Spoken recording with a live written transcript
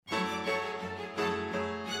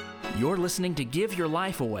You're listening to Give Your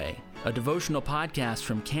Life Away, a devotional podcast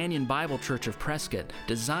from Canyon Bible Church of Prescott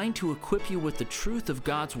designed to equip you with the truth of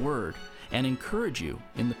God's Word and encourage you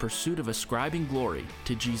in the pursuit of ascribing glory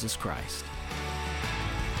to Jesus Christ.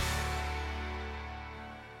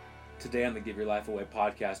 Today on the Give Your Life Away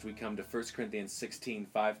podcast, we come to 1 Corinthians 16,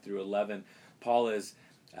 5 through 11. Paul is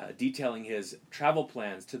detailing his travel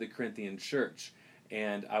plans to the Corinthian church.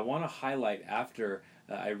 And I want to highlight, after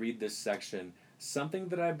I read this section, something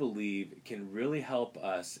that I believe can really help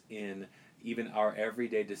us in even our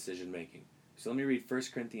everyday decision making. So let me read 1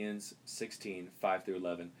 Corinthians 16, 5 through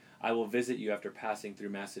 11. I will visit you after passing through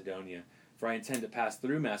Macedonia, for I intend to pass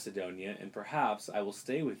through Macedonia, and perhaps I will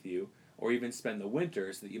stay with you, or even spend the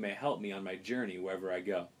winter, so that you may help me on my journey wherever I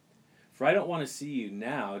go. For I don't want to see you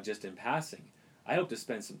now just in passing. I hope to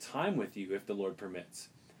spend some time with you if the Lord permits.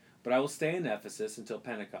 But I will stay in Ephesus until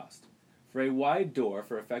Pentecost. For a wide door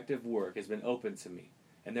for effective work has been opened to me,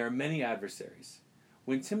 and there are many adversaries.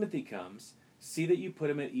 When Timothy comes, see that you put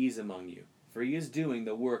him at ease among you, for he is doing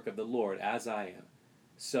the work of the Lord as I am.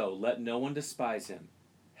 So let no one despise him.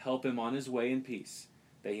 Help him on his way in peace,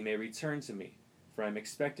 that he may return to me, for I am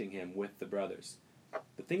expecting him with the brothers.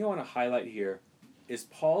 The thing I want to highlight here is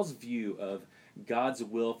Paul's view of God's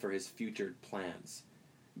will for his future plans.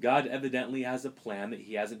 God evidently has a plan that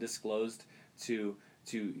he hasn't disclosed to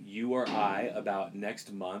you or I about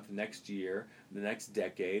next month, next year, the next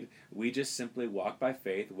decade. We just simply walk by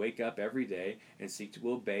faith, wake up every day, and seek to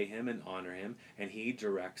obey him and honor him, and he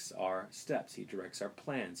directs our steps. He directs our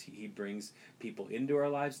plans. He brings people into our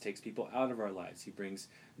lives, takes people out of our lives. He brings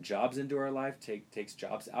jobs into our life, takes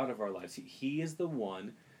jobs out of our lives. He is the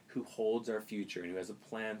one who holds our future and who has a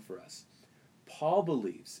plan for us. Paul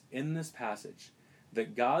believes in this passage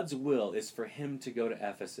that God's will is for him to go to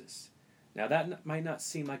Ephesus. Now that might not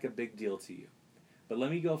seem like a big deal to you, but let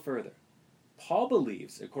me go further. Paul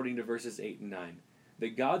believes, according to verses 8 and 9,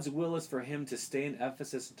 that God's will is for him to stay in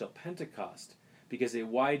Ephesus until Pentecost, because a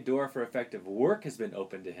wide door for effective work has been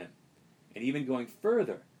opened to him. And even going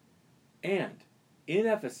further, and in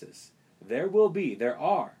Ephesus, there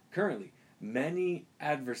are currently many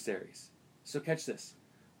adversaries. So catch this.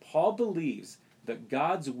 Paul believes that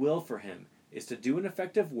God's will for him is to do an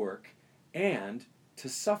effective work and to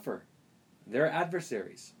suffer. They're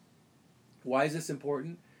adversaries. Why is this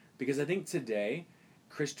important? Because I think today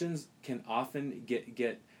Christians can often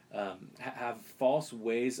have false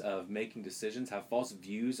ways of making decisions, have false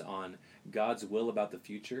views on God's will about the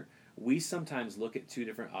future. We sometimes look at two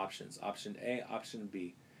different options, option A, option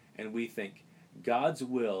B, and we think God's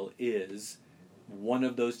will is one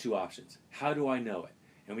of those two options. How do I know it?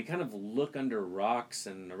 And we kind of look under rocks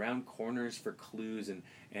and around corners for clues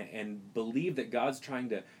and believe that God's trying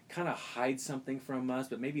to kind of hide something from us,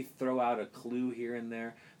 but maybe throw out a clue here and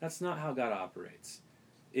there. That's not how God operates.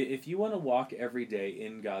 If you want to walk every day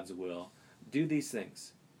in God's will, do these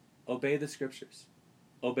things. Obey the scriptures.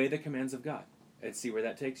 Obey the commands of God and see where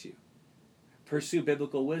that takes you. Pursue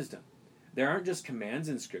biblical wisdom. There aren't just commands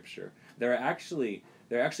in Scripture. There are actually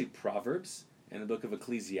proverbs in the book of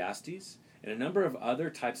Ecclesiastes and a number of other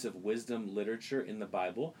types of wisdom literature in the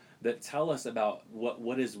Bible that tell us about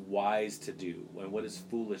what is wise to do and what is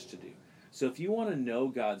foolish to do. So if you want to know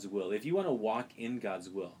God's will, if you want to walk in God's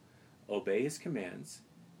will, obey his commands,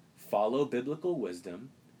 follow biblical wisdom.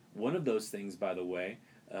 One of those things, by the way,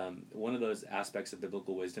 one of those aspects of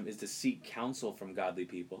biblical wisdom is to seek counsel from godly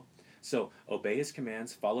people. So obey his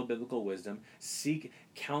commands, follow biblical wisdom, seek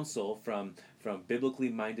counsel from biblically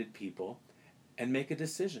minded people, and make a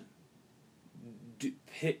decision.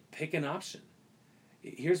 Pick an option.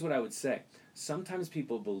 Here's what I would say. Sometimes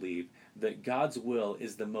people believe that God's will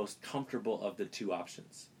is the most comfortable of the two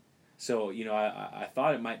options. So, I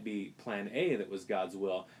thought it might be plan A that was God's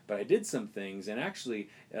will, but I did some things, and actually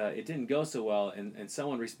it didn't go so well, and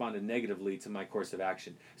someone responded negatively to my course of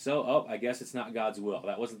action. So, I guess it's not God's will.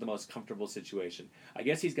 That wasn't the most comfortable situation. I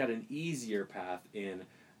guess he's got an easier path in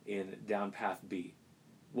down path B.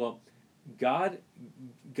 Well,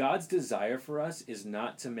 God's desire for us is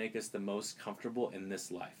not to make us the most comfortable in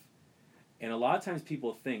this life. And a lot of times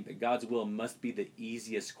people think that God's will must be the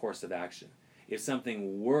easiest course of action. If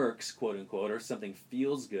something works, quote unquote, or something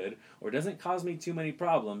feels good, or doesn't cause me too many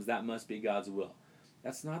problems, that must be God's will.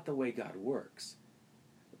 That's not the way God works.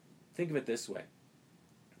 Think of it this way.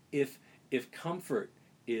 If comfort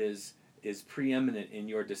is preeminent in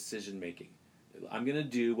your decision making, I'm going to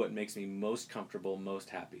do what makes me most comfortable,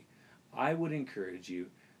 most happy. I would encourage you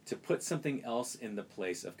to put something else in the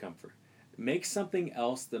place of comfort. Make something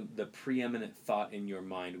else the preeminent thought in your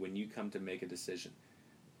mind when you come to make a decision.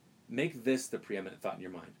 Make this the preeminent thought in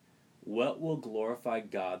your mind. What will glorify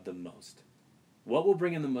God the most? What will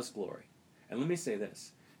bring him the most glory? And let me say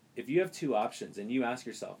this. If you have two options and you ask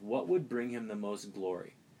yourself, what would bring him the most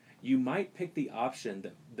glory? You might pick the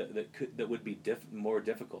option that would be more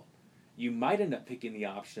difficult. You might end up picking the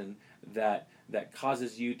option that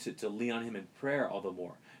causes you to lean on him in prayer all the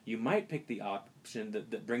more. You might pick the option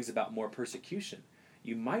that brings about more persecution.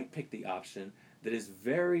 You might pick the option that is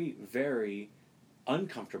very, very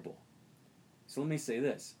uncomfortable. So let me say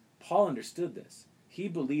this. Paul understood this. He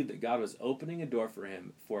believed that God was opening a door for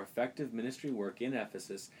him for effective ministry work in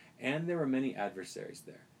Ephesus, and there were many adversaries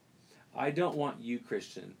there. I don't want you,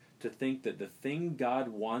 Christian, to think that the thing God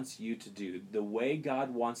wants you to do, the way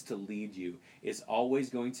God wants to lead you, is always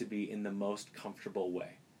going to be in the most comfortable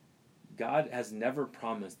way. God has never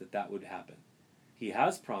promised that would happen. He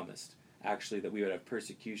has promised, actually, that we would have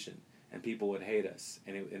persecution and people would hate us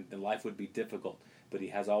and life would be difficult, but he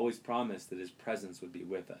has always promised that his presence would be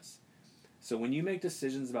with us. So when you make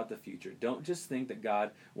decisions about the future, don't just think that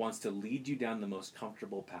God wants to lead you down the most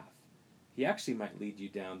comfortable path. He actually might lead you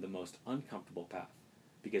down the most uncomfortable path,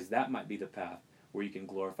 because that might be the path where you can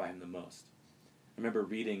glorify him the most. I remember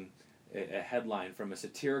reading a headline from a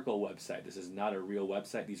satirical website. This is not a real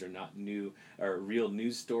website. These are not real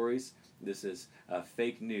news stories. This is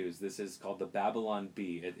fake news. This is called the Babylon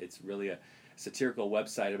Bee. It's really a satirical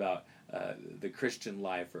website about the Christian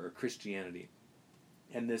life or Christianity.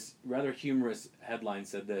 And this rather humorous headline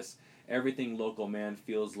said this: everything local man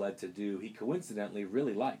feels led to do, he coincidentally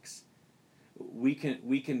really likes. We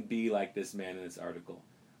can be like this man in this article.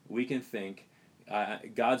 We can think,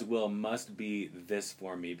 God's will must be this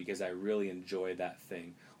for me because I really enjoy that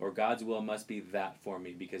thing. Or God's will must be that for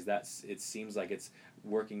me because it seems like it's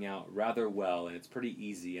working out rather well and it's pretty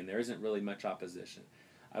easy and there isn't really much opposition.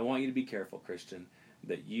 I want you to be careful, Christian,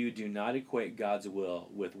 that you do not equate God's will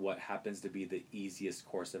with what happens to be the easiest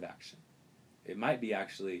course of action. It might be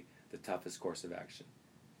actually the toughest course of action.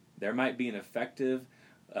 There might be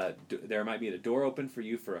there might be a door open for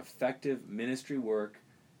you for effective ministry work,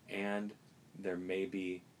 and there may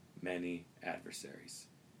be many adversaries.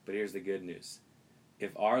 But here's the good news.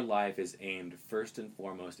 If our life is aimed first and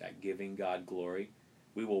foremost at giving God glory,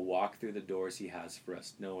 we will walk through the doors he has for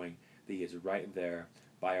us, knowing that he is right there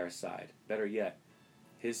by our side. Better yet,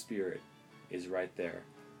 his Spirit is right there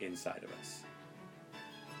inside of us.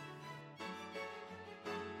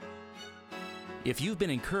 If you've been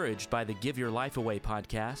encouraged by the Give Your Life Away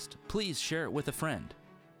podcast, please share it with a friend.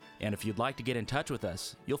 And if you'd like to get in touch with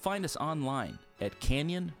us, you'll find us online at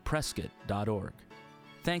canyonprescott.org.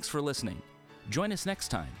 Thanks for listening. Join us next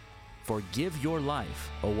time for Give Your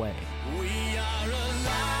Life Away. We are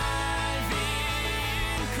alive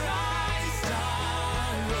in Christ.